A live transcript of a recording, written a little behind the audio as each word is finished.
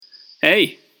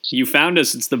Hey, you found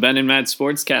us. It's the Ben and Matt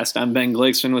Sportscast. I'm Ben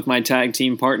Glicksman with my tag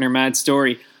team partner, Matt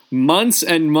Story. Months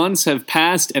and months have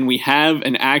passed, and we have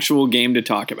an actual game to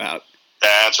talk about.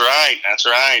 That's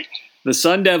right. The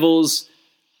Sun Devils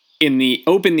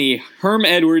open the Herm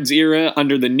Edwards era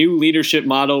under the new leadership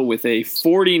model with a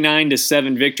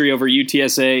 49-7 victory over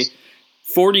UTSA,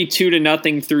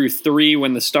 42-0 through 3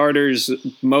 when the starters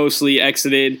mostly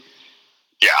exited.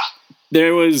 Yeah.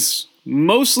 There was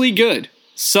mostly good.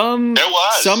 Some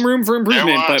room for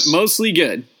improvement, but mostly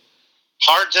good.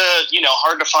 Hard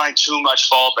to find too much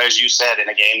fault, as you said, in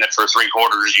a game that for 3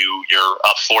 quarters you're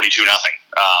up 42-0.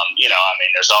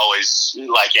 There's always,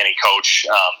 like any coach,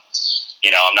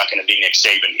 I'm not going to be Nick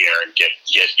Saban here and get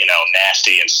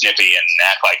nasty and snippy and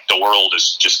act like the world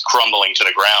is just crumbling to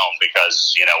the ground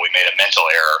because we made a mental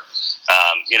error.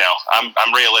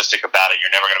 I'm realistic about it. You're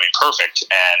never going to be perfect,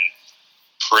 and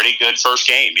pretty good first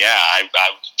game. Yeah, I'm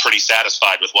pretty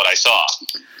satisfied with what I saw.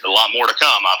 A lot more to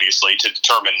come, obviously, to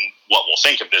determine what we'll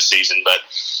think of this season. But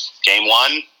game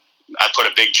 1, I put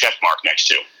a big check mark next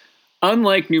to.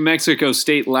 Unlike New Mexico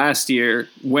State last year,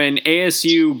 when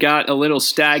ASU got a little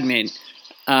stagnant,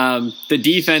 the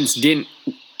defense didn't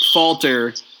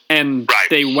falter, and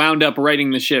they wound up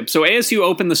righting the ship. So ASU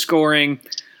opened the scoring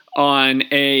on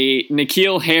a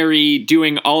N'Keal Harry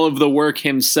doing all of the work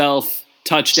himself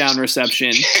touchdown reception.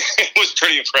 It was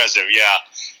pretty impressive,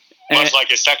 yeah. Much like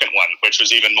his second one, which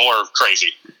was even more crazy.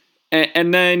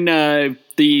 And then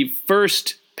the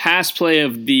first pass play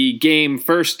of the game,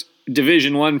 first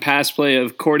Division I pass play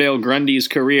of Cordell Grundy's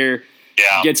career,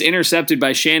 gets intercepted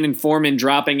by Shannon Foreman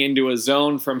dropping into a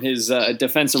zone from his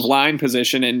defensive line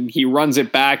position, and he runs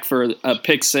it back for a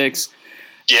pick 6.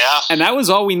 Yeah. And that was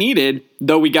all we needed,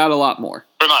 though we got a lot more.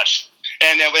 Pretty much.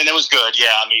 And it was good,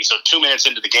 yeah. So 2 minutes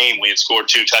into the game, we had scored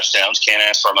 2 touchdowns. Can't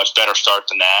ask for a much better start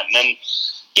than that. And then,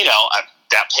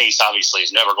 that pace obviously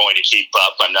is never going to keep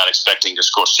up. I'm not expecting to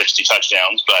score 60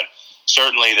 touchdowns, but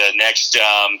certainly the next,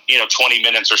 20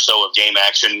 minutes or so of game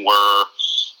action were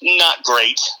not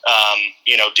great.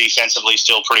 Defensively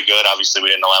still pretty good. Obviously, we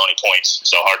didn't allow any points,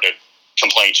 so hard to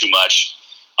complain too much.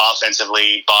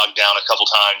 Offensively, bogged down a couple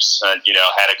times. Had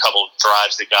a couple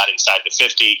drives that got inside the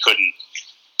 50, couldn't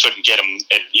get them,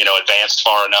 advanced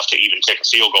far enough to even kick a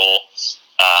field goal.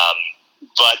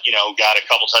 But got a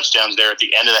couple touchdowns there at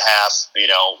the end of the half.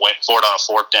 Went for it on a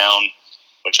 4th down,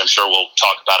 which I'm sure we'll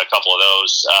talk about a couple of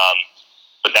those.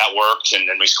 But that worked, and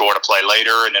then we scored a play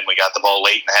later, and then we got the ball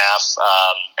late in the half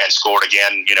and scored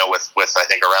again. With I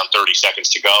think around 30 seconds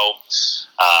to go.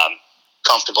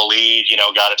 Comfortable lead.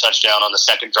 Got a touchdown on the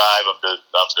second drive of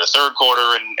the third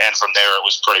quarter, and from there it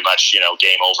was pretty much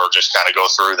game over. Just kind of go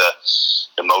through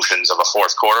the motions of a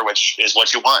fourth quarter, which is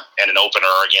what you want in an opener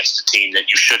against a team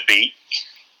that you should beat.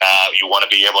 You want to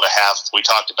be able to have, we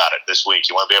talked about it this week,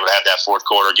 you want to be able to have that fourth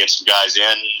quarter, get some guys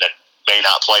in that may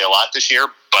not play a lot this year,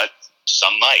 but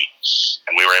some might,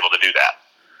 and we were able to do that.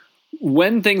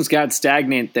 When things got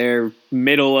stagnant there,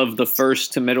 middle of the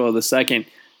first to middle of the second,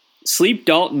 Sleep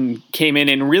Dalton came in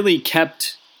and really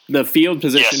kept the field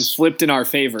position flipped in our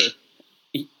favor.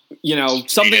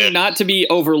 Something not to be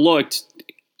overlooked,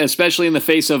 especially in the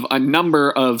face of a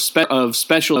number of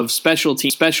special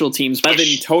teams. 11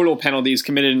 total penalties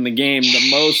committed in the game,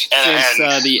 the most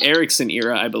since the Erickson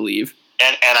era, I believe.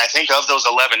 And I think of those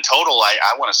 11 total,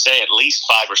 I want to say at least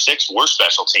 5 or 6 were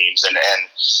special teams, and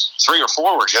 3 or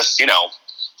 4 were just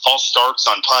false starts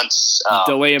on punts,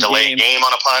 delay a game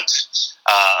on a punt,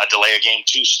 delay a game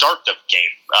to start the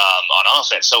game on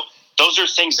offense. So those are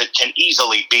things that can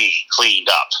easily be cleaned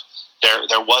up.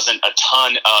 There wasn't a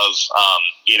ton of,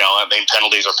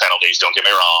 penalties are penalties, don't get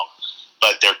me wrong,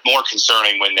 but they're more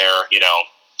concerning when they're,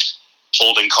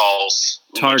 holding calls,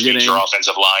 targeting. Which your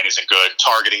offensive line isn't good,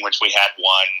 targeting, which we had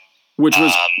one.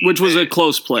 Which was a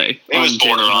close play. It was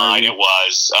borderline, it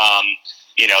was.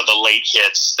 The late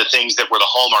hits, the things that were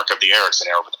the hallmark of the Erickson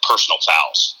era with the personal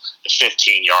fouls, the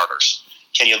 15-yarders.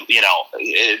 Do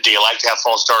you like to have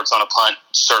false starts on a punt?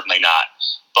 Certainly not.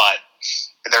 But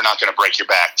they're not going to break your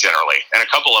back generally. And a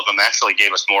couple of them actually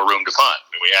gave us more room to punt.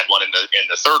 We had one in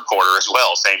the third quarter as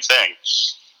well, same thing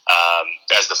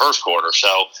as the first quarter.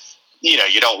 So,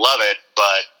 you don't love it,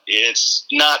 but it's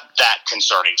not that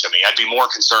concerning to me. I'd be more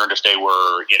concerned if they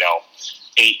were,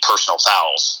 8 personal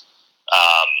fouls,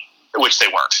 which they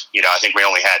weren't. I think we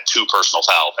only had 2 personal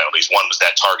foul penalties. One was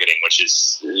that targeting, which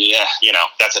is,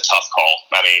 that's a tough call.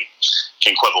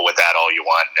 Can quibble with that all you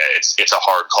want. It's a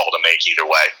hard call to make either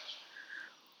way.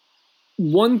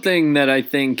 One thing that I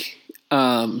think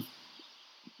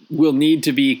will need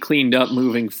to be cleaned up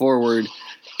moving forward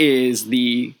is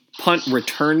the punt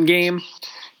return game.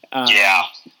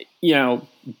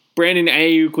 Brandon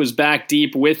Ayuk was back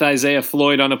deep with Isaiah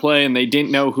Floyd on a play, and they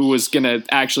didn't know who was going to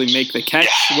actually make the catch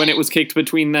when it was kicked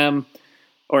between them,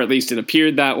 or at least it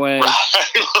appeared that way.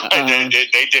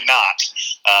 They did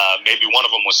not. Maybe one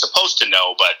of them was supposed to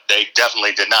know, but they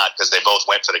definitely did not because they both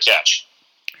went for the catch.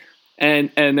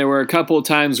 And there were a couple of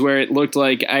times where it looked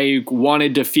like Ayuk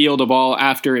wanted to field a ball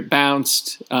after it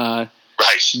bounced.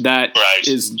 That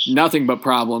is nothing but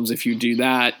problems if you do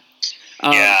that.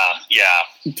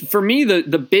 For me,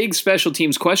 the big special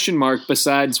teams question mark,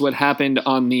 besides what happened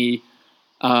on the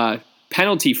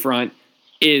penalty front,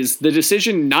 is the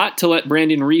decision not to let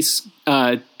Brandon Reese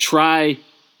try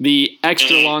the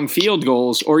extra long field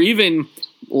goals or even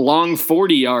long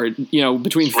 40-yard,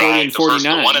 between 40 and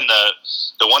 49.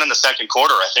 The one in the second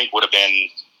quarter, I think, would have been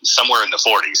somewhere in the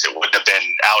 40s. It wouldn't have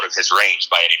been out of his range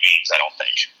by any means, I don't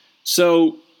think.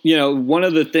 So, one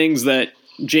of the things that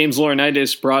James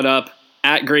Laurinaitis brought up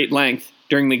at great length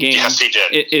during the game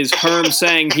is Herm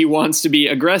saying he wants to be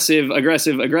aggressive.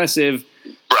 Right.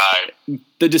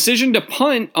 The decision to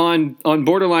punt on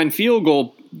borderline field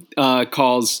goal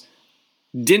calls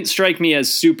didn't strike me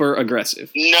as super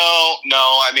aggressive. No.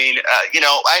 I mean, I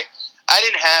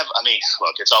didn't have. I mean,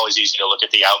 look, it's always easy to look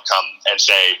at the outcome and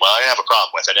say, well, I didn't have a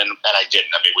problem with it, and I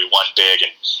didn't. I mean, we won big,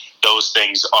 and those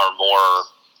things are more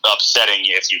upsetting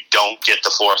if you don't get the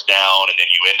fourth down and then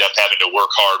you end up having to work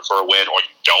hard for a win, or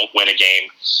you don't win a game.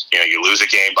 You lose a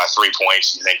game by 3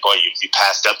 points, and you think, boy, you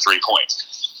passed up 3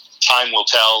 points. Time will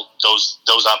tell. Those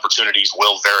opportunities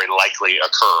will very likely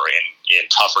occur in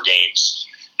tougher games.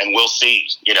 And we'll see.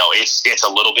 It's a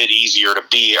little bit easier to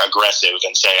be aggressive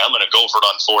and say, I'm going to go for it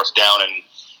on fourth down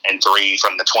and 3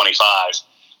 from the 25.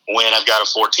 When I've got a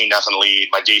 14-0 lead,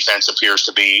 my defense appears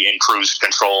to be in cruise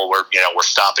control. We're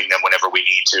stopping them whenever we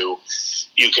need to.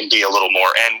 You can be a little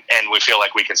more, and we feel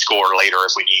like we can score later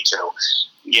if we need to.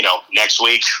 Next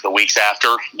week, the weeks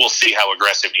after, we'll see how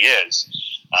aggressive he is.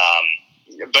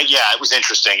 But yeah, it was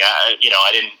interesting. I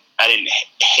didn't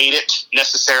hate it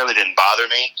necessarily. It didn't bother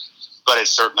me. But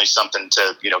it's certainly something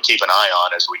to keep an eye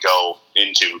on as we go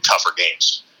into tougher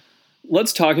games.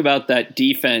 Let's talk about that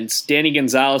defense. Danny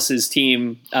Gonzalez's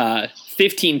team,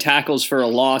 15 tackles for a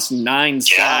loss, 9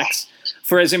 sacks.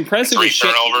 For as impressive 3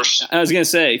 turnovers. I was going to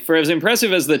say, for as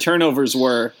impressive as the turnovers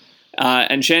were,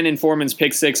 and Shannon Foreman's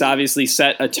pick 6 obviously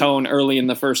set a tone early in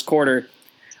the first quarter.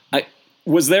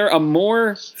 Was there a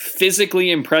more physically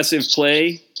impressive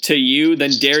play to you than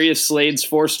Darius Slade's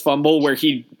forced fumble, where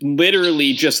he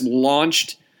literally just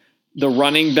launched the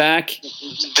running back?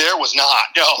 There was not.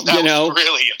 No, that was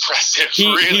really impressive.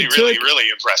 Really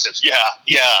impressive. Yeah.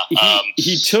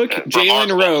 He took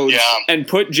Jalen Rhodes and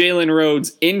put Jalen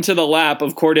Rhodes into the lap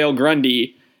of Cordell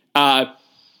Grundy.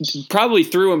 Probably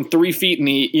threw him 3 feet in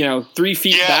the 3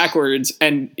 feet backwards,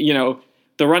 and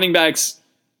the running back's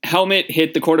helmet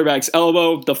hit the quarterback's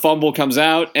elbow. The fumble comes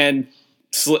out, and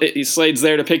Slade's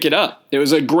there to pick it up. It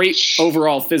was a great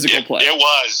overall physical play. It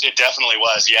was. It definitely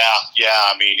was. Yeah.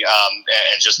 I mean,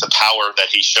 and just the power that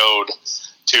he showed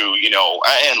to,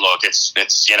 and look, it's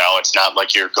not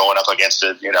like you're going up against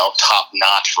a,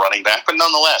 top-notch running back, but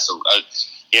nonetheless, a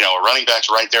running back's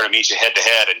right there to meet you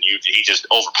head-to-head, and he just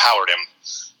overpowered him.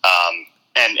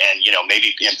 And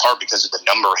maybe in part because of the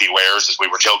number he wears, as we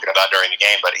were joking about during the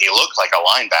game, but he looked like a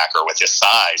linebacker with his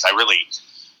size. I really,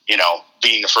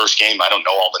 being the first game, I don't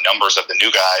know all the numbers of the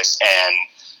new guys, and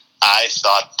I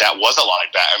thought that was a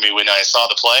linebacker. I mean, when I saw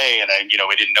the play and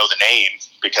we didn't know the name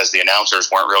because the announcers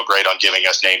weren't real great on giving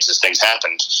us names as things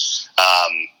happened.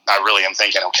 I really am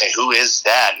thinking, okay, who is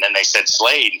that? And then they said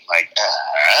Slade. Like,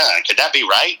 could that be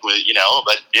right?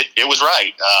 But it was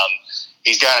right.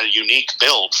 He's got a unique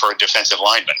build for a defensive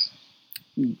lineman.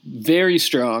 Very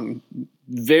strong,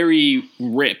 very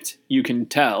ripped, you can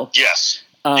tell. Yes.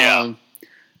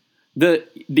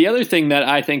 The other thing that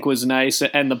I think was nice,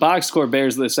 and the box score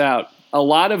bears this out, a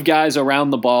lot of guys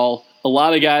around the ball, a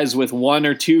lot of guys with 1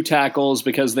 or 2 tackles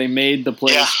because they made the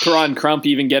plays. Karan Crump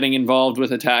even getting involved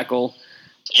with a tackle.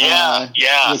 Which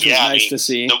was nice to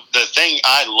see. The thing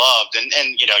I loved,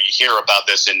 and you hear about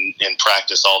this in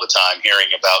practice all the time, hearing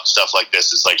about stuff like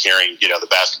this is like hearing, the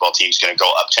basketball team's going to go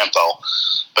up-tempo.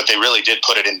 But they really did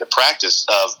put it into practice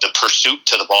of the pursuit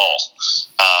to the ball.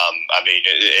 I mean,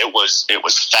 it was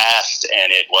fast,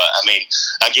 and it was. I mean,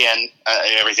 again,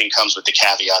 everything comes with the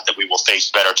caveat that we will face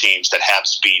better teams that have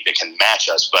speed that can match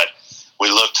us. But we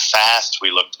looked fast,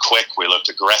 we looked quick, we looked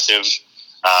aggressive.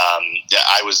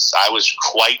 I was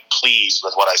quite pleased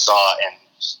with what I saw, and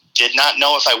did not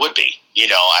know if I would be.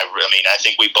 I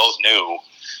think we both knew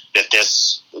that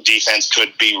this defense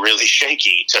could be really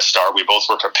shaky to start. We both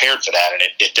were prepared for that, and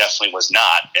it definitely was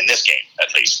not in this game.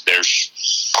 At least there's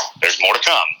more to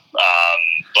come.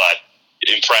 but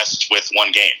impressed with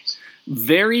one game.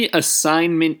 Very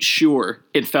assignment sure,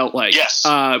 it felt like. Yes.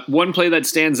 One play that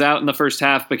stands out in the first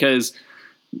half because,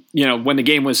 when the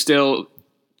game was still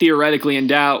theoretically in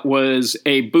doubt was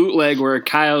a bootleg where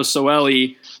Kyle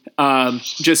Soeli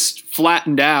just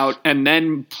flattened out and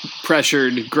then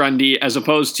pressured Grundy as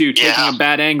opposed to taking a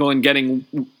bad angle and getting,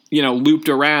 looped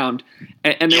around.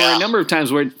 And there were a number of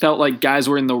times where it felt like guys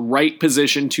were in the right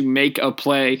position to make a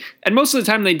play. And most of the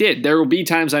time they did. There will be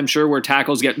times, I'm sure, where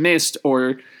tackles get missed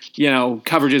or,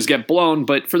 coverages get blown.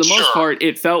 But for the most part,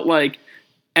 it felt like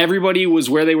everybody was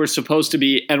where they were supposed to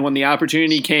be. And when the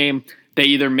opportunity came, they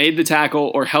either made the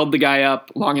tackle or held the guy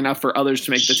up long enough for others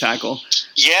to make the tackle.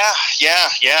 Yeah.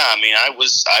 I mean, I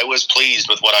was pleased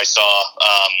with what I saw.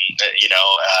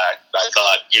 I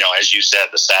thought, as you said,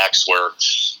 the sacks were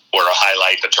a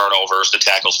highlight, the turnovers, the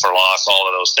tackles for loss, all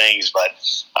of those things. But,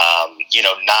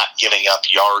 not giving up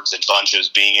yards in bunches,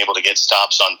 being able to get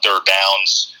stops on third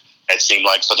downs, it seemed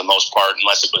like for the most part,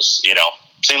 unless it was,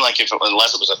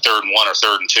 unless it was a 3rd and 1 or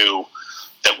 3rd and 2,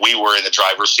 that we were in the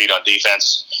driver's seat on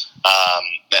defense.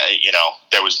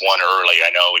 There was one early. I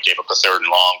know we gave up a 3rd and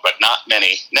long, but not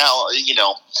many. Now,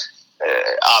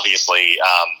 obviously,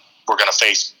 we're going to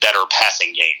face better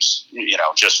passing games.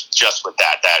 Just with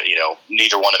that,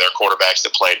 neither one of their quarterbacks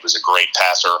that played was a great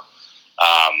passer.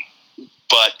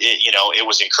 But it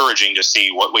was encouraging to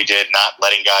see what we did, not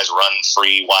letting guys run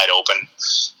free, wide open.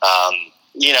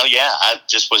 I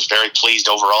just was very pleased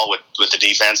overall with the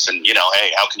defense. And,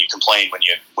 hey, how can you complain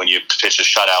when you pitch a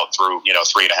shutout through,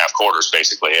 3.5 quarters,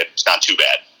 basically? It's not too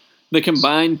bad. The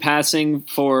combined passing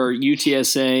for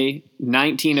UTSA,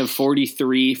 19 of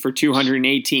 43 for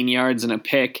 218 yards and a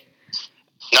pick.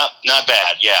 Not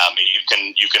bad. Yeah, I mean,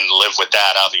 you can live with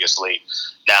that, obviously.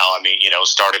 Now, I mean,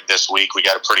 starting this week, we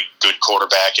got a pretty good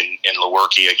quarterback in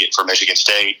Lewerke for Michigan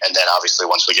State. And then, obviously,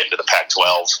 once we get into the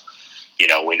Pac-12,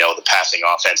 we know the passing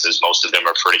offenses, most of them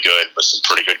are pretty good with some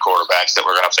pretty good quarterbacks that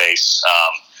we're going to face.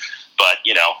 But,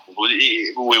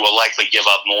 we will likely give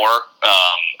up more.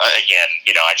 Again,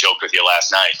 I joked with you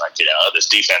last night, like, this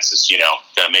defense is,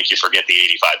 going to make you forget the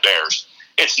 85 Bears.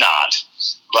 It's not.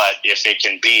 But if it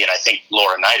can be, and I think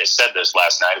Laura Knight has said this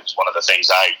last night, it was one of the things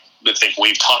I think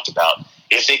we've talked about,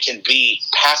 if it can be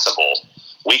passable,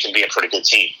 we can be a pretty good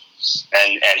team.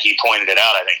 And he pointed it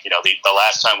out. I think, the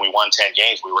last time we won 10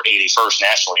 games, we were 81st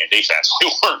nationally in defense.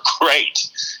 We weren't great.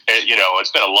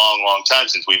 It's been a long, long time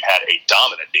since we've had a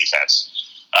dominant defense.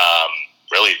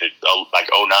 Really, like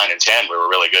 09 and 10, we were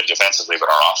really good defensively, but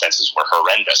our offenses were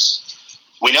horrendous.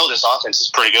 We know this offense is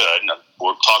pretty good, and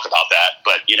we'll talk about that.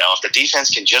 But, if the defense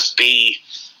can just be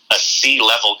a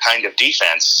C-level kind of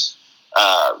defense,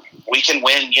 we can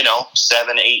win,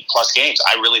 7, 8 plus games.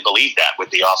 I really believe that with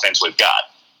the offense we've got.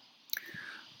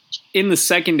 In the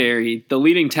secondary, the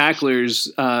leading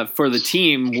tacklers for the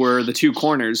team were the two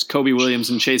corners, Kobe Williams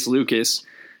and Chase Lucas.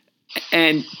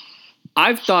 And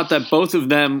I've thought that both of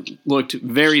them looked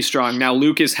very strong. Now,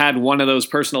 Lucas had one of those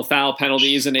personal foul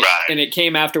penalties, and it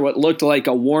came after what looked like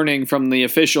a warning from the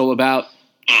official about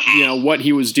what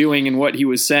he was doing and what he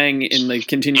was saying in the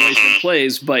continuation of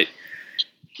plays. But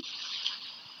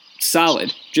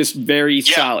solid, just very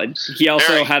solid. He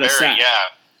also had a sack. Yeah.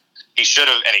 He should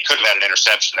have, and he could have had an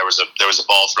interception. There was a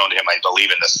ball thrown to him, I believe,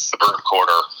 in the 3rd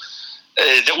quarter.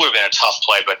 That would have been a tough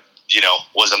play, but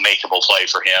was a makeable play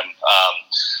for him.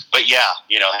 But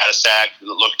had a sack,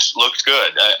 looked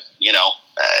good.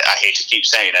 I hate to keep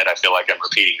saying it. I feel like I'm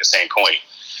repeating the same point.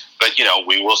 But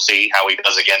we will see how he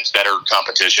does against better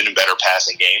competition and better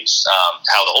passing games.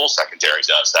 How the whole secondary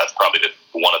does. That's probably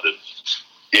one of the,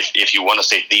 if you want to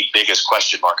say the biggest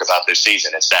question mark about this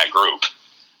season, it's that group.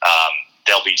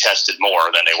 They'll be tested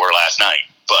more than they were last night.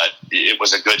 But it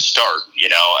was a good start,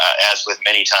 as with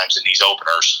many times in these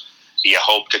openers. You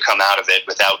hope to come out of it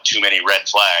without too many red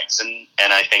flags, and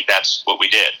I think that's what we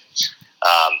did.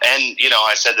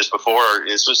 I said this before,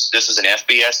 this is an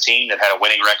FBS team that had a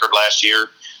winning record last year.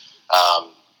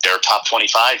 There are top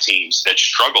 25 teams that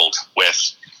struggled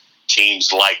with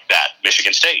teams like that.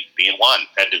 Michigan State being one,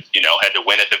 had to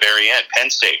win at the very end. Penn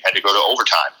State had to go to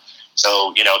overtime.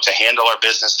 So, to handle our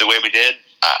business the way we did,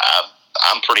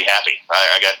 I'm pretty happy.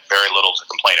 I got very little to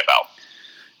complain about.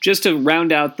 Just to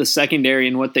round out the secondary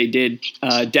and what they did,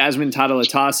 Desmond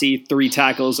Tatalatasi, 3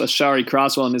 tackles. Ashari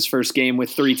Crosswell in his first game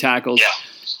with 3 tackles. Yeah.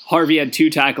 Harvey had 2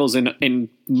 tackles in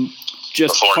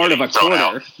just part of a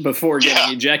quarter before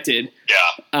getting ejected.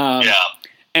 Yeah.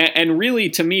 And really,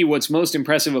 to me, what's most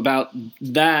impressive about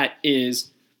that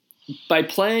is by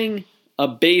playing a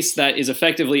base that is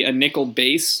effectively a nickel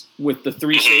base with the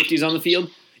 3 safeties on the field,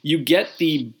 you get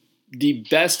the the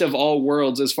best of all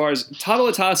worlds as far as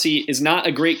Tadalatasi is not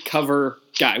a great cover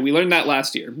guy. We learned that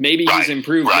last year. Maybe he's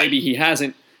improved, maybe he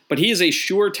hasn't, but he is a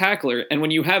sure tackler. And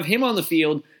when you have him on the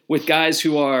field with guys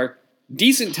who are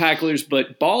decent tacklers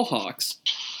but ball hawks,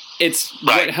 it's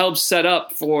what helps set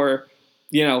up for,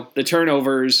 the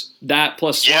turnovers, that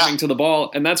plus swarming to the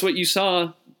ball. And that's what you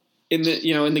saw in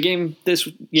the game this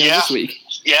week.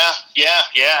 Yeah,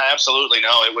 absolutely.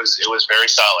 No, it was very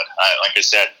solid. Like I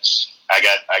said, I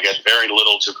got very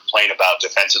little to complain about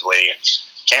defensively.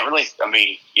 Can't really,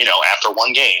 after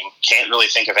one game, can't really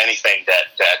think of anything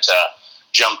that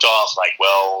jumped off like,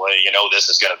 this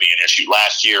is going to be an issue.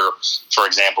 Last year, for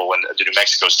example, when the New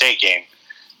Mexico State game,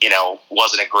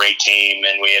 wasn't a great team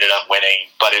and we ended up winning,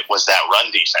 but it was that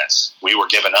run defense. We were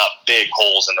giving up big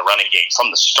holes in the running game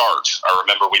from the start. I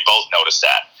remember we both noticed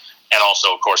that. And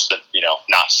also, of course,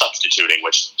 not substituting,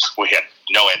 which we had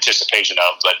no anticipation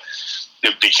of, but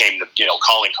it became the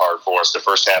calling card for us the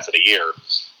first half of the year.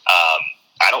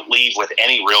 I don't leave with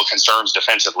any real concerns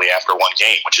defensively after one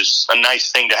game, which is a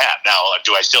nice thing to have. Now,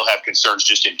 do I still have concerns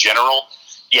just in general?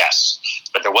 Yes.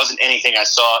 But there wasn't anything I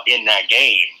saw in that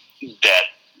game that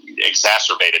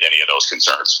exacerbated any of those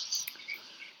concerns.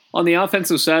 On the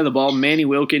offensive side of the ball, Manny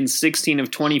Wilkins, 16 of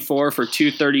 24 for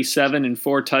 237 and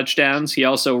 4 touchdowns. He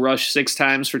also rushed 6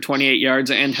 times for 28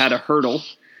 yards and had a hurdle.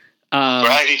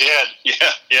 Right, he did.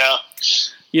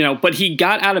 Yeah. But he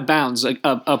got out of bounds,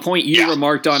 a point you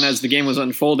remarked on as the game was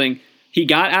unfolding. He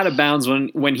got out of bounds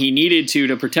when he needed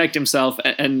to protect himself,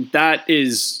 and that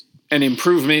is an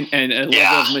improvement and a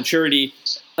level of maturity,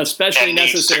 especially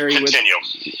necessary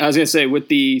with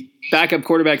the backup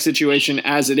quarterback situation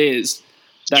as it is.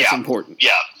 That's important.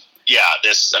 Yeah.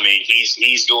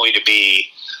 He's going to be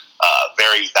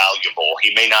very valuable.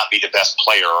 He may not be the best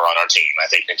player on our team. I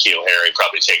think N'Keal Harry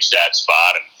probably takes that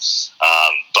spot.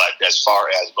 But as far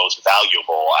as most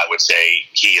valuable, I would say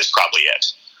he is probably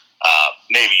it.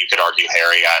 Maybe you could argue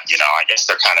Harry. I guess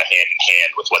they're kind of hand in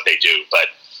hand with what they do. But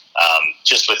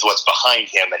just with what's behind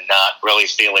him and not really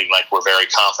feeling like we're very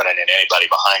confident in anybody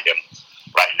behind him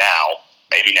right now.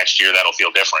 Maybe next year that'll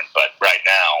feel different. But right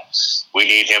now, we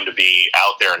need him to be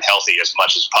out there and healthy as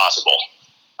much as possible.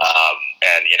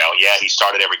 He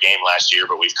started every game last year,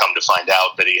 but we've come to find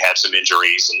out that he had some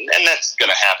injuries, and that's going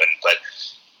to happen. But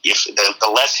if the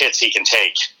less hits he can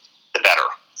take, the better.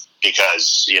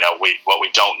 Because, what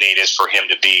we don't need is for him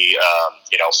to be,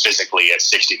 physically at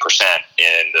 60%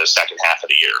 in the second half of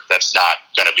the year. That's not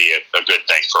going to be a good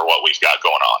thing for what we've got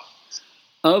going on.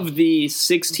 Of the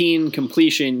 16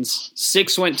 completions,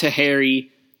 6 went to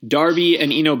Harry. Darby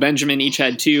and Eno Benjamin each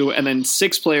had 2, and then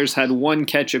 6 players had 1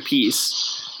 catch apiece.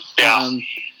 Yeah.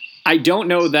 I don't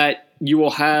know that you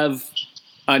will have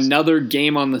another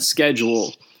game on the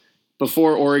schedule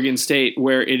before Oregon State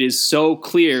where it is so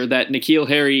clear that N'Keal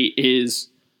Harry is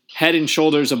head and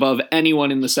shoulders above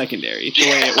anyone in the secondary, the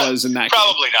way it was in that game.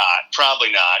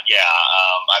 Probably not. Yeah.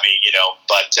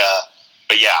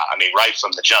 Right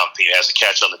from the jump, he has a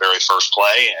catch on the very first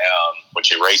play, which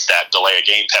erased that delay of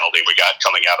game penalty we got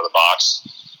coming out of the box.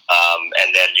 And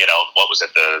then, what was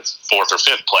it, the 4th or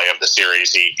 5th play of the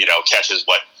series, he, catches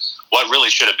what really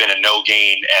should have been a no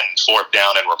gain and 4th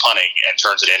down and we're punting and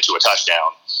turns it into a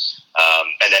touchdown.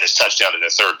 And then his touchdown in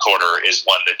the third quarter is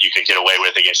one that you can get away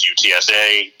with against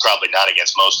UTSA, probably not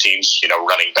against most teams,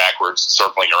 running backwards,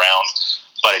 circling around.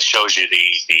 But it shows you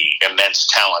the immense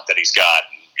talent that he's got.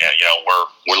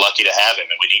 We're lucky to have him,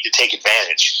 and we need to take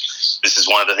advantage. This is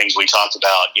one of the things we talked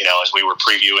about, as we were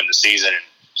previewing the season,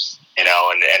 and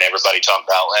everybody talked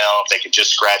about, well, if they could just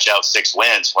scratch out 6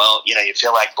 wins. Well, you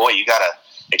feel like, boy, you got an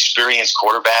experienced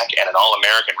quarterback and an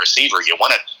All-American receiver. You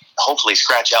want to hopefully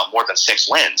scratch out more than 6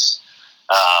 wins.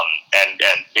 And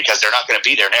because they're not going to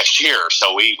be there next year.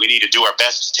 So we need to do our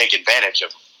best to take advantage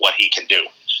of what he can do.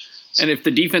 And if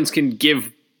the defense can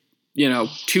give,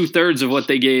 2/3 of what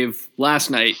they gave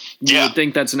last night, you would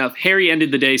think that's enough. Harry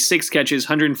ended the day 6 catches,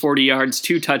 140 yards,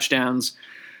 2 touchdowns.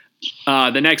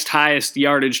 The next highest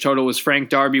yardage total was Frank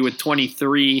Darby with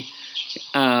 23.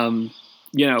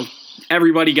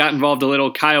 Everybody got involved a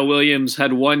little. Kyle Williams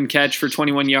had 1 catch for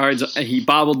 21 yards. He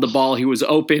bobbled the ball. He was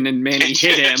open, and Manny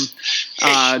hit him.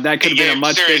 That could have been a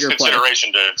much bigger play.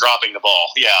 Consideration to dropping the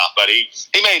ball, but he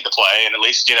made the play and at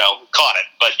least caught it.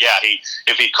 But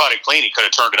if he caught it clean, he could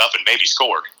have turned it up and maybe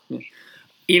scored.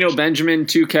 Eno Benjamin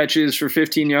 2 catches for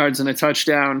 15 yards and a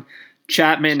touchdown.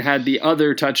 Chapman had the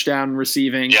other touchdown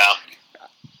receiving. Yeah.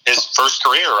 His first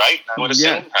career, right? I would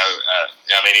assume.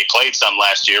 Yeah. He played some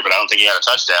last year, but I don't think he had a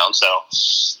touchdown. So,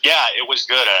 it was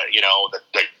good.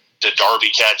 The Darby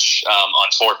catch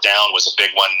on 4th down was a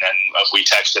big one, and we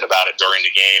texted about it during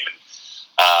the game. And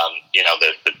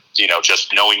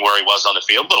Just knowing where he was on the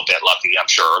field, a little bit lucky, I'm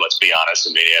sure. Let's be honest.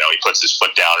 I mean, he puts his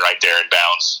foot down right there in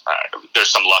bounds. There's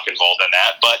some luck involved in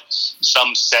that, but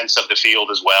some sense of the field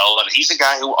as well. And he's a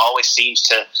guy who always seems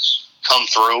to come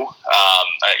through.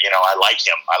 I like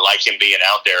him. I like him being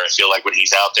out there. I feel like when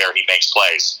he's out there, he makes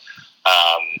plays.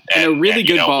 And a really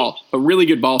good ball. A really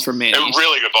good ball from Manny. A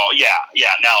really good ball. Yeah.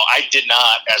 Now, I did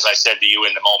not, as I said to you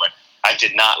in the moment, I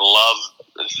did not love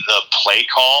the play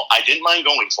call. I didn't mind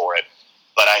going for it,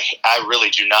 but I really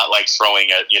do not like throwing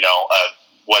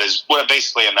what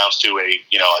basically amounts to a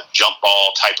jump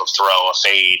ball type of throw, a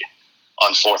fade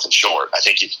on 4th and short. I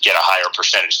think you could get a higher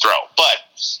percentage throw, but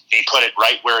he put it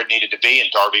right where it needed to be,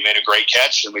 and Darby made a great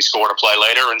catch, and we scored a play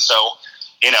later. And so,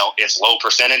 it's low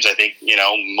percentage. I think,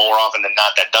 more often than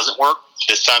not, that doesn't work.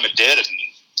 This time it did, and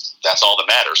that's all that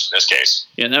matters in this case.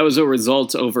 Yeah, that was a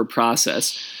results over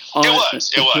process. It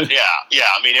was, yeah.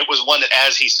 I mean, it was one that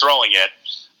as he's throwing it,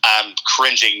 I'm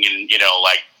cringing and,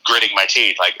 gritting my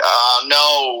teeth, like, oh,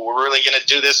 no, we're really going to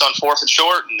do this on 4th and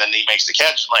short? And then he makes the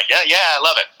catch. I'm like, yeah, I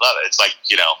love it. It's like,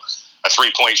 a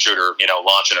 3-point shooter,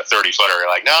 launching a 30-footer. You're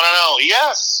like, no,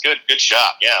 yes, good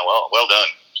shot. Yeah, well done.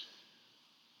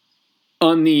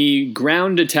 On the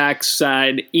ground attack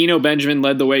side, Eno Benjamin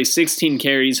led the way, 16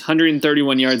 carries,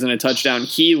 131 yards and a touchdown.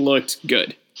 He looked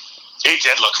good. He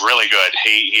did look really good.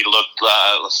 He looked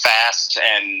fast,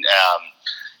 and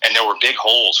there were big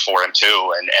holes for him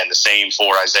too, and the same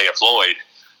for Isaiah Floyd.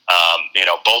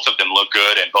 Both of them looked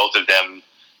good, and both of them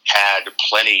had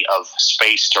plenty of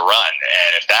space to run.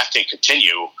 And if that can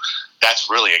continue, that's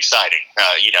really exciting.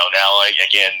 Now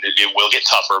again, it will get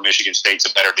tougher. Michigan State's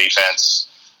a better defense.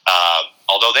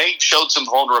 Although they showed some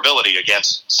vulnerability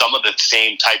against some of the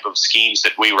same type of schemes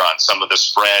that we run, some of the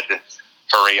spread,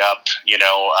 hurry up,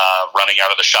 running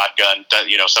out of the shotgun.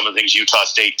 Some of the things Utah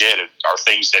State did are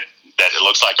things that it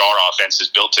looks like our offense is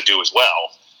built to do as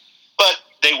well. But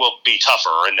they will be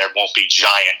tougher, and there won't be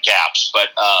giant gaps. But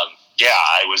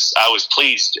I was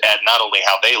pleased at not only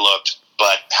how they looked,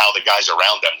 but how the guys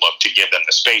around them looked to give them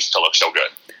the space to look so good.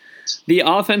 The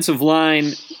offensive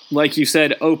line, like you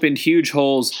said, opened huge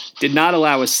holes, did not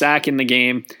allow a sack in the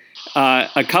game.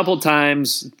 A couple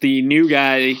times, the new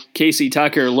guy, Casey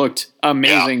Tucker, looked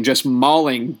amazing, just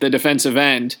mauling the defensive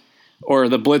end or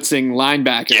the blitzing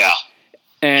linebacker. Yeah.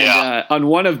 And on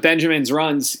one of Benjamin's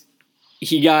runs,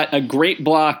 he got a great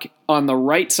block on the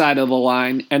right side of the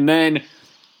line and then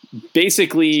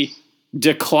basically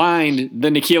declined the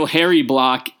N'Keal Harry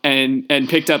block and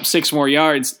picked up 6 more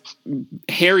yards.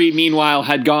 Harry, meanwhile,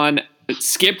 had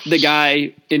skipped the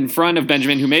guy in front of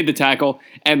Benjamin who made the tackle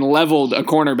and leveled a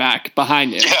cornerback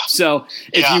behind him. Yeah. So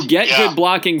if you get good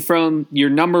blocking from your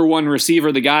number one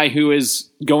receiver, the guy who is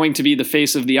going to be the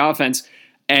face of the offense,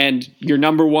 and your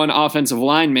number one offensive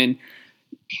lineman,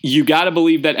 you got to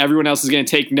believe that everyone else is going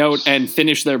to take note and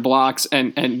finish their blocks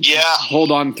and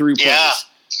hold on through plays. Yeah.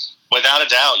 Without a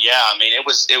doubt, yeah. I mean, it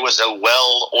was a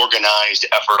well-organized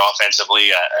effort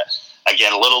offensively.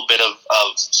 Again, a little bit of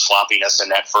sloppiness in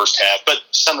that first half, but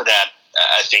some of that,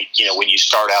 I think, when you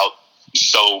start out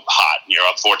so hot, you're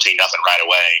up 14-0 right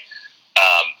away.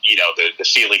 The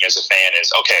feeling as a fan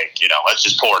is, okay, let's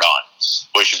just pour it on.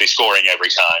 We should be scoring every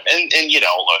time. And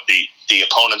look, the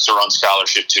opponents are on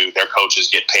scholarship too. Their coaches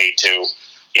get paid too.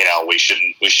 We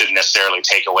shouldn't necessarily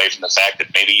take away from the fact that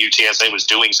maybe UTSA was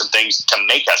doing some things to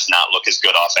make us not look as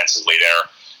good offensively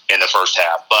there in the first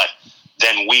half. But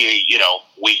then we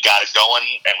got it going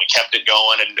and we kept it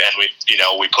going and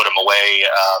we put them away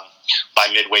by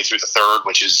midway through the third,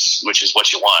 which is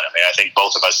what you want. I mean, I think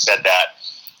both of us said that.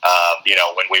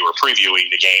 When we were previewing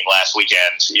the game last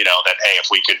weekend, that, hey, if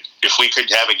we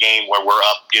could have a game where we're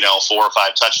up, 4 or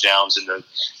 5 touchdowns in the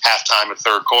halftime of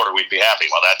third quarter, we'd be happy.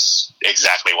 Well, that's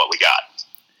exactly what we got.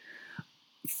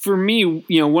 For me,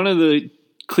 one of the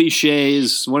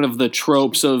cliches, one of the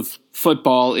tropes of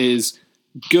football is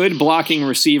good blocking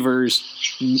receivers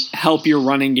help your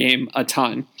running game a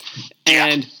ton.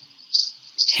 And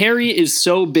Harry is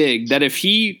so big that if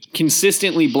he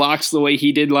consistently blocks the way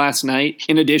he did last night,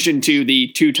 in addition to the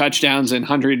 2 touchdowns and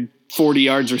 140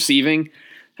 yards receiving,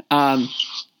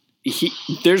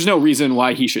 there's no reason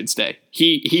why he should stay.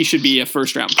 He should be a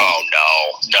first-round pick. Oh,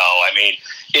 no. I mean,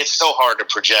 it's so hard to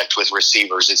project with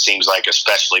receivers, it seems like,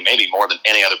 especially maybe more than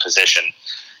any other position.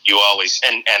 You always,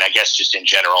 and I guess just in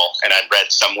general, and I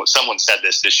read someone said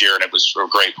this year, and it was a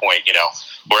great point,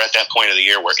 we're at that point of the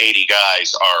year where 80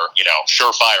 guys are,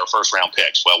 surefire first-round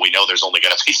picks. Well, we know there's only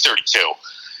going to be 32.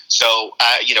 So,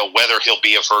 whether he'll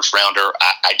be a first-rounder,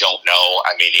 I don't know.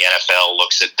 I mean, the NFL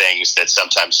looks at things that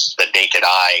sometimes the naked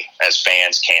eye as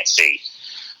fans can't see.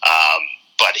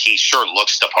 but he sure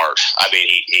looks the part. I mean,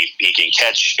 he can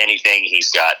catch anything.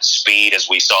 He's got speed, as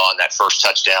we saw in that first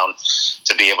touchdown,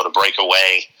 to be able to break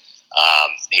away.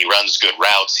 He runs good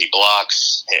routes. He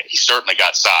blocks. He certainly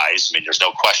got size. I mean, there's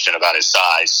no question about his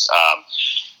size.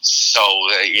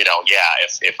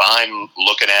 If I'm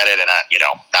looking at it and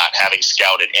not having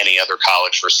scouted any other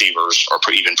college receivers or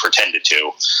even pretended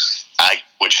to, I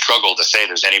would struggle to say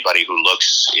there's anybody who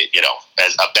looks,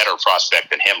 as a better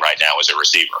prospect than him right now as a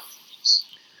receiver.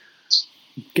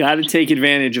 Got to take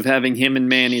advantage of having him and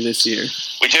Manny this year.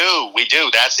 We do.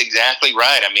 That's exactly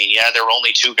right. I mean, there are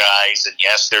only two guys, and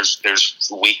yes, there's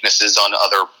weaknesses on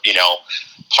other,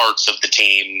 parts of the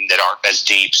team that aren't as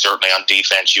deep. Certainly on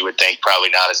defense, you would think probably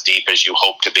not as deep as you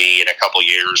hope to be in a couple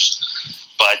years.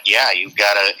 But you've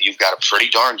got a pretty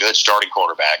darn good starting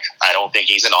quarterback. I don't think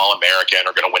he's an All-American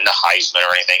or going to win the Heisman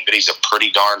or anything, but he's a pretty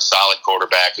darn solid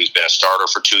quarterback who's been a starter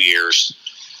for 2 years.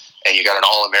 And you got an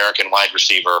All-American wide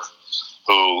receiver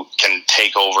who can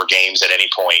take over games at any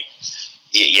point.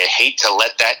 You hate to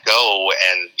let that go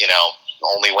and,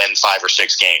 only win 5 or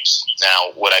 6 games.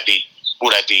 Now, would I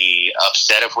be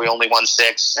upset if we only won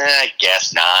 6? I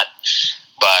guess not.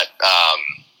 But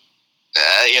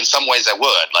in some ways I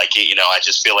would. I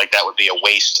just feel like that would be a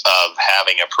waste of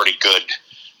having a pretty good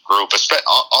group,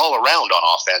 all around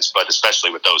on offense, but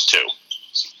especially with those two.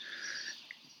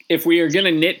 If we are going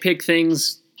to nitpick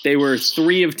things, they were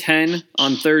 3 of 10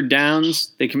 on third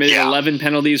downs. They committed 11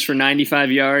 penalties for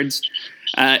 95 yards.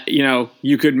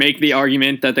 You could make the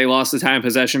argument that they lost the time of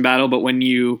possession battle, but when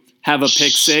you have a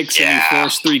pick 6 and you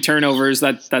force 3 turnovers,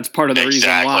 that's part of the reason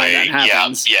why that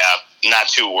happens. Not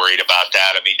too worried about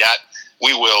that. I mean, that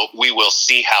we will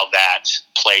see how that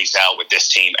plays out with this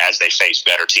team as they face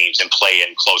better teams and play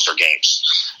in closer games,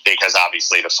 because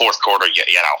obviously the fourth quarter,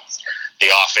 the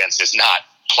offense is not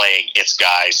playing its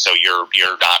guys, so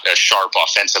you're not as sharp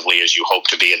offensively as you hope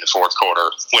to be in the fourth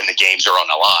quarter when the games are on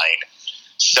the line.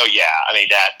 So I mean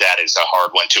that is a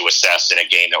hard one to assess in a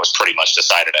game that was pretty much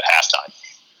decided at halftime.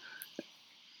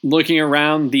 Looking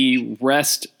around the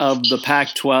rest of the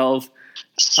Pac-12,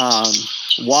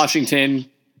 Washington,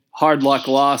 hard luck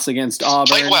loss against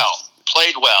Auburn.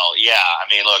 Played well. Yeah. I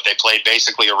mean, look, they played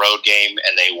basically a road game,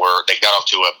 and they got off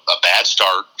to a bad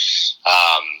start.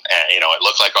 And it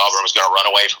looked like Auburn was going to run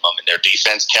away from them, and their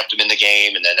defense kept them in the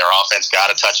game, and then their offense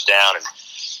got a touchdown. And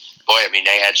boy, I mean,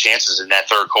 they had chances in that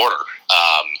third quarter.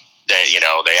 They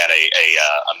had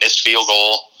a missed field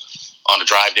goal on the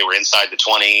drive. They were inside the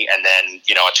 20, and then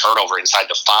a turnover inside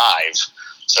the 5.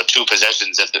 So 2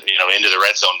 possessions at the into the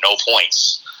red zone, no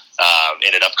points.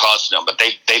 Ended up costing them, but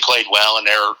they played well, and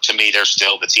they're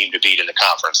still the team to beat in the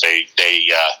conference. They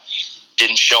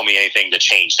didn't show me anything to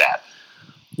change that.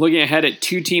 Looking ahead at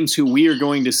 2 teams who we are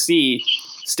going to see,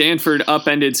 Stanford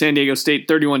upended San Diego State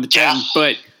 31-10,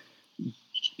 but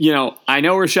I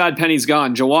know Rashad Penny's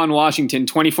gone. Jawan Washington,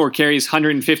 24 carries,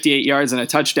 158 yards, and a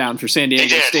touchdown for San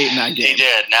Diego State in that game. He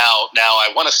did. Now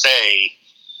I want to say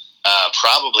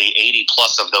probably 80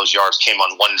 plus of those yards came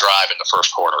on one drive in the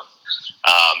first quarter.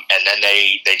 And then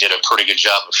they did a pretty good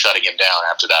job of shutting him down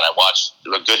after that. I watched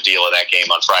a good deal of that game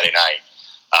on Friday night.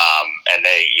 And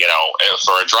they,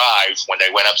 for a drive, when they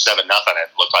went up 7-0, it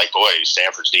looked like, boy,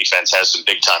 Stanford's defense has some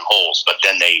big-time holes. But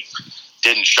then they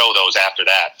didn't show those after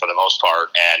that for the most part.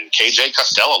 And KJ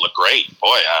Costello looked great.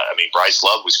 Boy, I mean, Bryce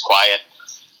Love was quiet.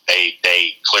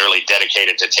 They clearly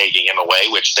dedicated to taking him away,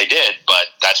 which they did. But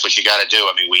that's what you got to do.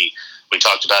 I mean, we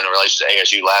talked about in relation to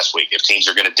ASU last week. If teams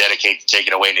are going to dedicate to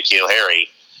taking away N'Keal Harry,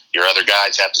 your other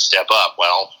guys have to step up.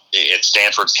 Well, in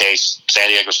Stanford's case, San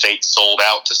Diego State sold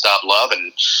out to stop Love,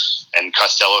 and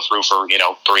Costello threw for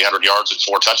 300 yards and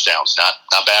 4 touchdowns.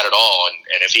 Not bad at all.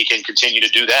 And if he can continue to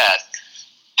do that,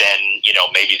 then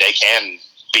maybe they can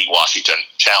beat Washington,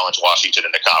 challenge Washington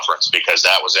in the conference, because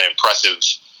that was an impressive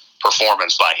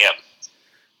performance by him.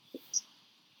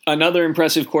 Another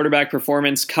impressive quarterback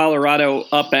performance. Colorado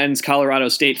upends Colorado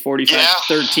State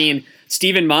 45-13.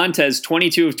 Steven Montez,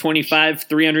 22 of 25,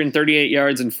 338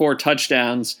 yards and 4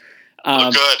 touchtouchdowns.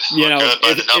 Look good. Good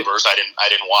by the numbers. I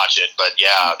didn't watch it, but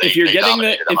they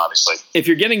dominated them, obviously. If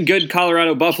you're getting good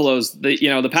Colorado Buffaloes,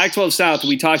 the Pac-12 South,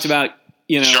 we talked about,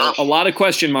 sure, a lot of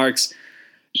question marks.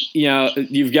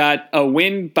 You've got a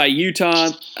win by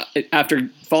Utah after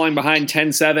falling behind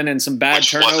 10-7 and some bad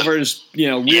turnovers.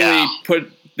 Really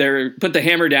put the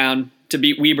hammer down to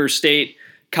beat Weber State.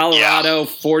 Colorado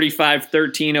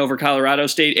 45-13 over Colorado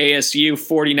State. ASU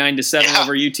 49-7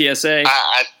 over UTSA.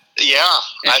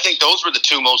 I think those were the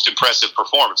 2 most impressive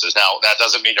performances. Now, that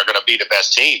doesn't mean they're going to be the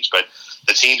best teams, but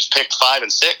the teams picked 5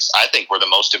 and 6, I think, were the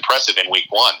most impressive in week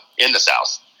 1 in the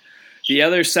South. The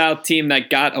other South team that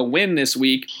got a win this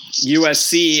week,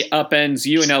 USC upends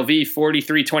UNLV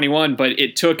 43-21, but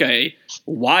it took a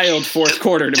wild fourth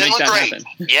quarter to make that happen.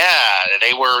 Yeah,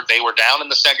 they were down in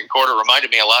the second quarter. Reminded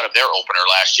me a lot of their opener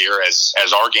last year, as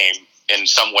our game in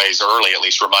some ways early, at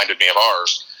least reminded me of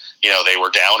ours. They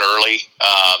were down early.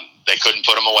 They couldn't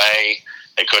put them away.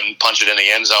 They couldn't punch it in the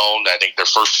end zone. I think their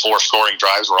first 4 scoring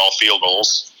drives were all field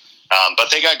goals.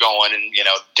 But they got going, and,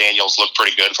 Daniels looked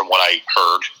pretty good from what I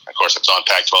heard. Of course, it's on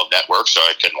Pac-12 Network, so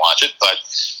I couldn't watch it. But,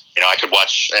 I could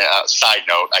watch, side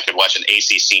note, I could watch an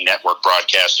ACC Network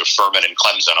broadcast of Furman and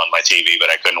Clemson on my TV, but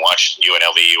I couldn't watch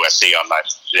UNLV USC on my,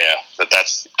 but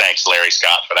thanks Larry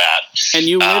Scott for that. And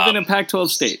you live in a Pac-12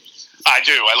 state. I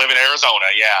do. I live in Arizona.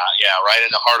 Yeah, right in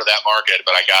the heart of that market.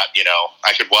 But I got,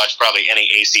 I could watch probably any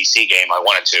ACC game I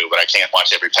wanted to, but I can't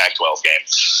watch every Pac-12 game.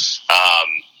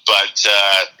 But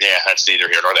that's neither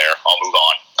here nor there. I'll move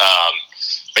on.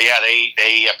 But yeah,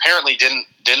 they apparently didn't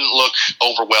look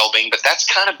overwhelming, but that's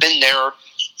kind of been their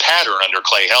pattern under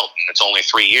Clay Helton. It's only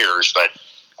 3 years, but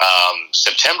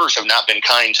Septembers have not been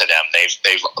kind to them.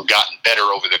 They've gotten better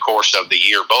over the course of the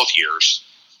year, both years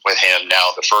with him.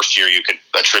 Now, the first year you could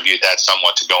attribute that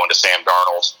somewhat to going to Sam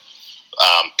Darnold.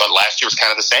 But last year was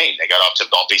kind of the same. They got off to a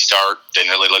bumpy start, didn't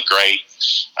really look great,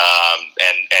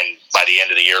 and by the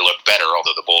end of the year looked better.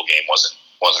 Although the bowl game wasn't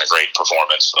a great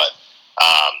performance, but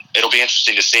it'll be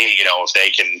interesting to see, if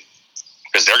they can,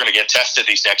 because they're going to get tested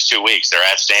these next 2 weeks. They're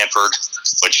at Stanford,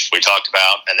 which we talked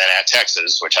about, and then at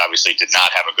Texas, which obviously did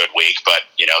not have a good week, but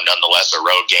nonetheless a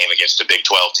road game against a Big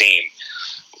 12 team.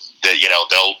 That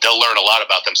they'll learn a lot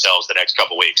about themselves the next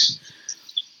couple weeks.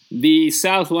 The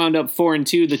South wound up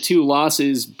 4-2. The 2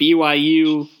 losses.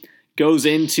 BYU goes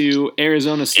into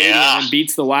Arizona Stadium and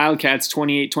beats the Wildcats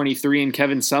 28-23 in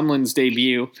Kevin Sumlin's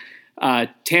debut.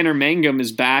 Tanner Mangum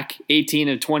is back, 18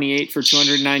 of 28 for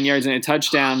 209 yards and a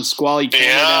touchdown. Squally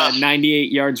Canada,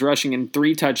 98 yards rushing and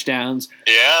 3 touchdowns.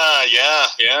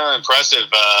 Yeah, impressive.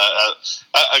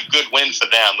 A good win for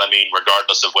them. I mean,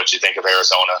 regardless of what you think of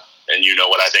Arizona, and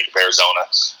what I think of Arizona,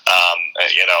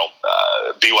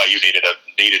 BYU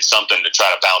needed something to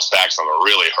try to bounce back from a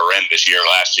really horrendous year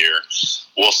last year.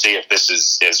 We'll see if this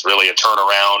is really a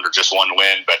turnaround or just one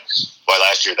win. But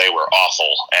last year they were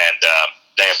awful, and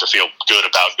they have to feel good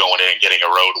about going in and getting a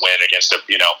road win against a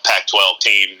Pac-12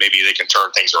 team. Maybe they can turn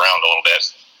things around a little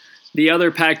bit. The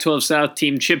other Pac-12 South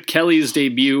team, Chip Kelly's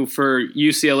debut for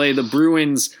UCLA, the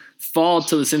Bruins fall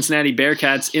to the Cincinnati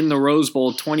Bearcats in the Rose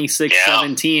Bowl,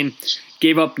 26-17.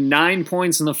 Gave up 9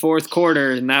 points in the fourth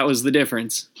quarter, and that was the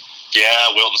difference. Yeah,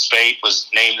 Wilton Spate was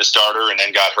named the starter and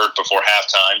then got hurt before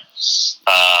halftime.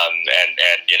 And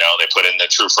they put in the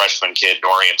true freshman kid,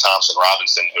 Dorian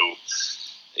Thompson-Robinson, who,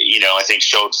 I think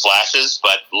showed flashes,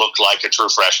 but looked like a true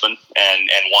freshman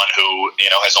and one who,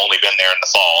 has only been there in the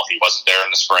fall. He wasn't there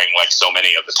in the spring like so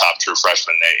many of the top true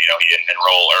freshmen. He didn't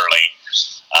enroll early.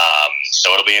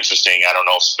 So it'll be interesting. I don't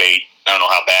know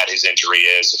how bad his injury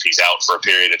is, if he's out for a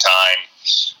period of time.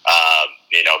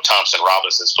 Thompson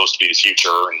Robinson is supposed to be the future,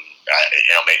 and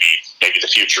maybe the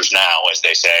future's now, as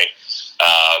they say.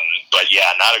 But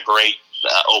yeah, not a great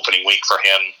opening week for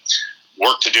him.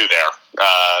 Work to do there,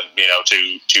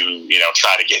 to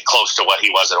try to get close to what he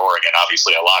was at Oregon.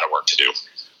 Obviously, a lot of work to do.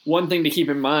 One thing to keep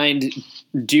in mind,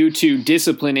 due to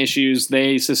discipline issues,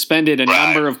 they suspended a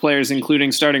number of players,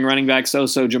 including starting running back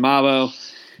Soso Jamabo.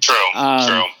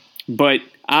 True. But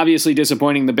obviously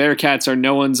disappointing. The Bearcats are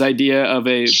no one's idea of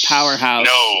a powerhouse.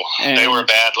 No, they were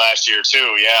bad last year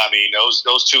too. Yeah, I mean those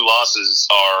 2 losses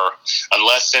are,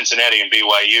 unless Cincinnati and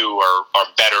BYU are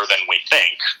better than we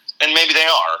think, and maybe they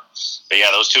are. But yeah,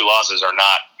 those 2 losses are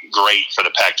not great for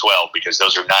the Pac-12 because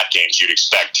those are not games you'd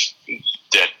expect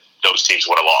that those teams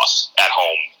would have lost at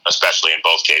home, especially in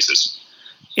both cases.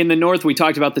 In the North, we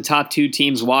talked about the top 2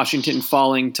 teams, Washington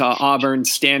falling to Auburn,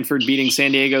 Stanford beating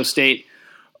San Diego State.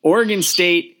 Oregon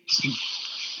State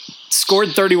scored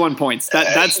 31 points.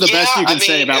 That's the best you can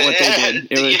say about what they did.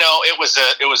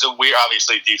 It was a weird.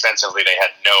 Obviously, defensively, they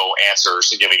had no answers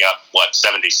to giving up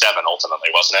 77 ultimately,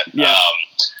 wasn't it? Yeah.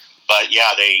 But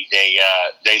yeah,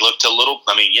 they looked a little.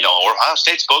 I mean, Ohio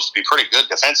State's supposed to be pretty good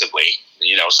defensively.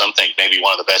 Some think maybe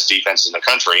one of the best defenses in the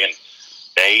country, and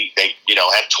they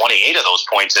had 28 of those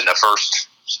points in the first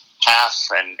half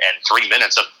and 3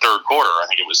 minutes of the third quarter. I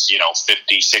think it was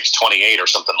 56-28 or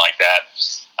something like that.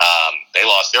 They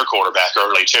lost their quarterback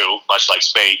early too, much like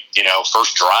Spate.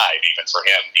 First drive even for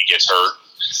him, he gets hurt.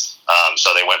 So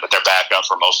they went with their backup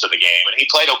for most of the game, and he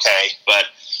played okay. But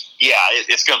yeah,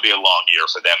 it's going to be a long year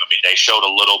for them. I mean, they showed a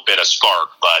little bit of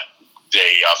spark, but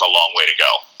they have a long way to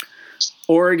go.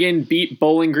 Oregon beat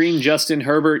Bowling Green. Justin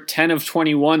Herbert, 10 of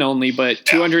 21 only, but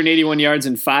 281 yards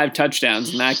and 5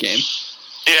 touchdowns in that game.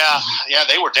 Yeah,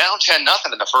 they were down 10-0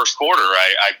 in the first quarter.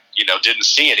 I didn't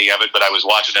see any of it, but I was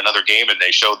watching another game and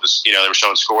they showed this. They were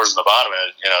showing scores in the bottom,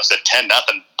 and it said 10-0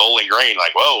 Bowling Green.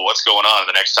 Like, whoa, what's going on? And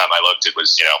the next time I looked, it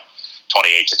was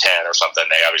 28-10 or something.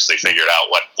 They obviously figured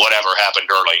out whatever happened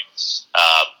early.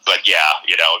 But yeah,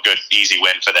 a good easy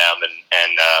win for them,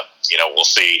 and we'll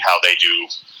see how they do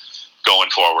going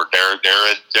forward. They're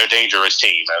a dangerous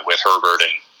team with Herbert,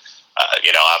 and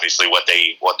obviously what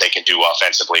they can do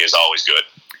offensively is always good.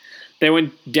 They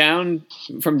went down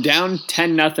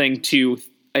 10-0 to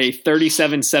a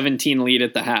 37-17 lead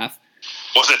at the half.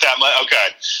 Was it that much? Okay.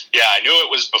 Yeah, I knew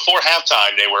it was before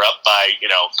halftime. They were up by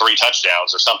 3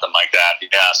 touchdowns or something like that.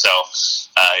 Yeah, so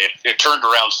it turned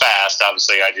around fast.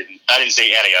 Obviously, I didn't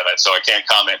see any of it, so I can't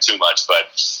comment too much.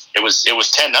 But it was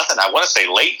 10-0. I want to say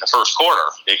late in the first quarter,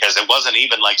 because it wasn't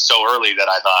even so early that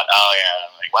I thought, oh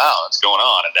yeah, wow, what's going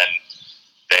on? And then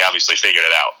they obviously figured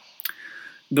it out.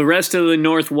 The rest of the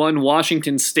North won.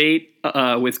 Washington State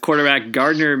with quarterback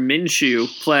Gardner Minshew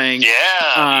playing.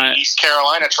 Yeah, East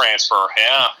Carolina transfer.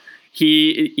 Yeah.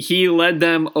 He led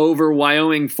them over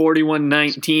Wyoming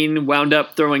 41-19, wound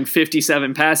up throwing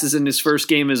 57 passes in his first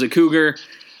game as a Cougar.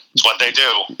 That's what they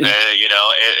do.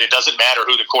 It doesn't matter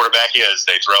who the quarterback is.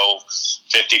 They throw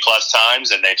 50-plus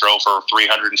times, and they throw for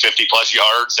 350-plus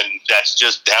yards, and that's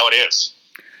just how it is.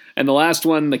 And the last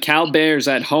one, the Cal Bears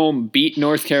at home beat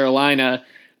North Carolina.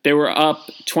 They were up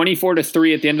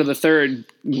 24-3 at the end of the third.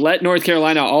 Let North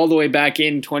Carolina all the way back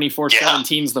in.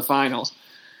 24-17 is the final.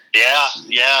 Yeah.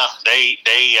 They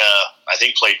I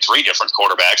think played 3 different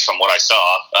quarterbacks from what I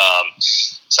saw.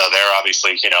 So they're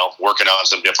obviously working on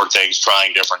some different things,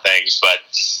 trying different things. But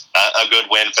a good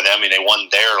win for them. I mean, they won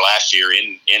there last year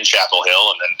in Chapel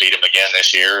Hill, and then beat them again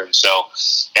this year. And so,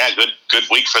 yeah, good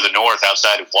week for the North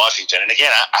outside of Washington. And again,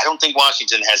 I don't think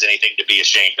Washington has anything to be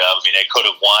ashamed of. I mean, they could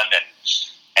have won, and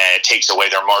it takes away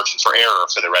their margin for error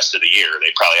for the rest of the year.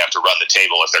 They probably have to run the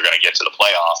table if they're going to get to the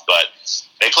playoff. But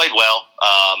they played well,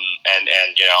 and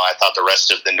I thought the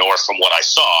rest of the North, from what I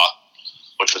saw,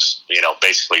 which was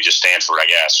basically just Stanford, I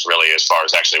guess, really, as far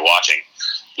as actually watching,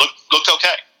 looked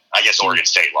okay. I guess Oregon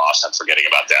State lost. I'm forgetting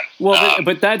about them. Well,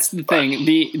 but that's the thing.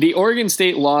 The Oregon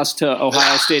State loss to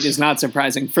Ohio State is not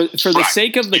surprising for the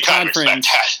sake of the conference.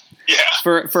 Yeah.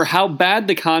 For how bad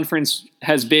the conference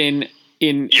has been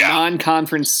in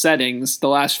non-conference settings the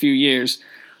last few years,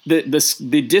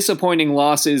 the disappointing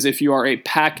losses, if you are a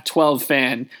Pac-12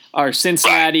 fan, are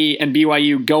Cincinnati and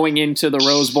BYU going into the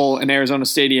Rose Bowl and Arizona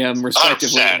Stadium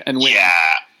respectively 100%. And winning. Yeah.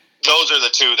 Those are the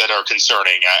two that are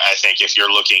concerning. I think if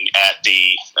you're looking at the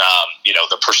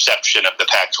the perception of the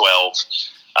Pac-12,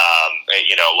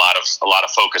 a lot of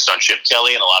focus on Chip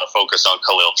Kelly and a lot of focus on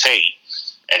Khalil Tate,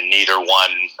 and neither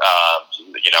one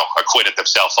acquitted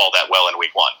themselves all that well in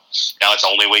week 1. Now it's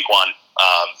only week 1.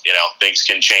 Things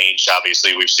can change.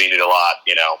 Obviously, we've seen it a lot.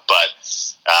 But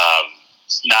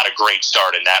not a great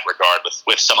start in that regard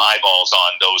with some eyeballs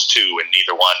on those two, and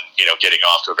neither one getting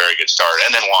off to a very good start.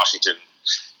 And then Washington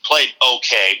played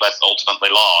okay, but ultimately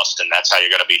lost, and that's how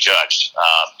you're going to be judged.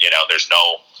 There's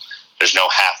no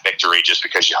half victory just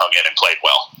because you hung in and played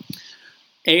well.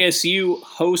 ASU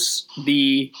hosts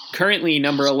the currently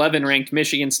number 11 ranked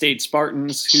Michigan State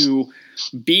Spartans, who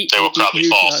beat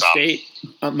Utah State.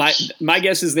 My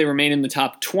guess is they remain in the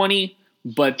top 20,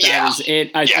 but that is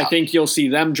it. I think you'll see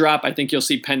them drop. I think you'll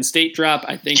see Penn State drop.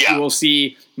 I think you will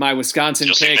see my Wisconsin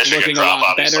pick looking a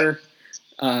lot better.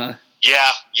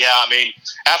 I mean,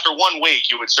 after 1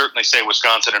 week, you would certainly say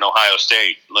Wisconsin and Ohio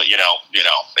State.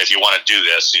 If you want to do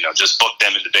this, just book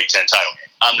them in the Big Ten title game.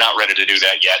 I'm not ready to do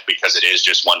that yet because it is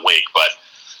just 1 week. But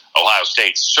Ohio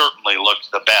State certainly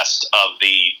looked the best of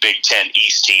the Big Ten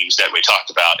East teams that we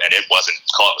talked about, and it wasn't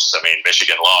close. I mean,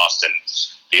 Michigan lost, and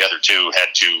the other two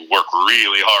had to work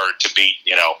really hard to beat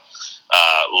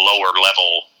lower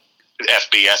level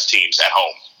FBS teams at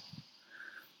home.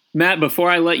 Matt, before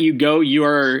I let you go, you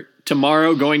are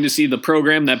tomorrow going to see the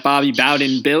program that Bobby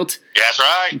Bowden built. That's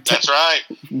right.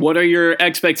 What are your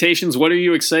expectations? What are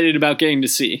you excited about getting to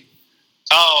see?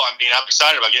 Oh, I mean, I'm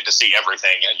excited about getting to see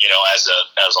everything. As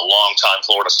a longtime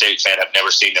Florida State fan, I've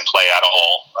never seen them play at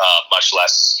all, much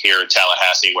less here in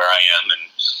Tallahassee where I am.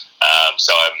 And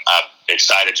so I'm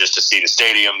excited just to see the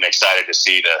stadium. Excited to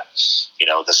see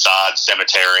the sod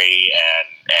cemetery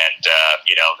and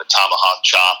the tomahawk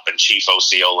chop and Chief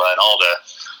Osceola and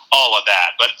all of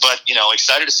that. But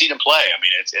excited to see them play. I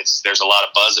mean, there's a lot of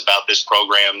buzz about this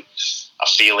program. A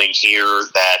feeling here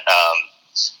that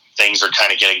things are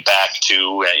kind of getting back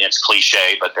to, it's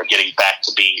cliche, but they're getting back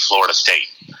to being Florida State.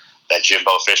 that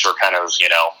Jimbo Fisher kind of,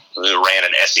 ran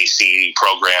an SEC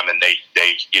program, and they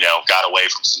got away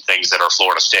from some things that are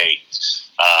Florida State,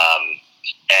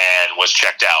 and was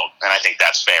checked out. And I think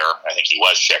that's fair. I think he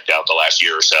was checked out the last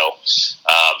year or so.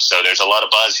 So there's a lot of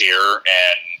buzz here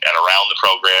and around the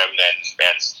program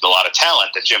and a lot of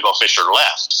talent that Jimbo Fisher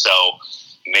left. So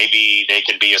maybe they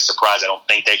can be a surprise. I don't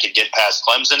think they could get past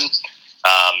Clemson,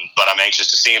 but I'm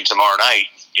anxious to see them tomorrow night.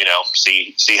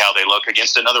 See how they look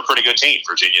against another pretty good team.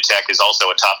 Virginia Tech is also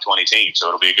a top 20 team, so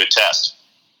it'll be a good test.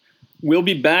 We'll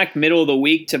be back middle of the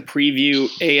week to preview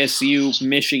ASU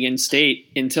Michigan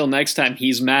State. Until next time,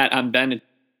 he's Matt. I'm Bennett.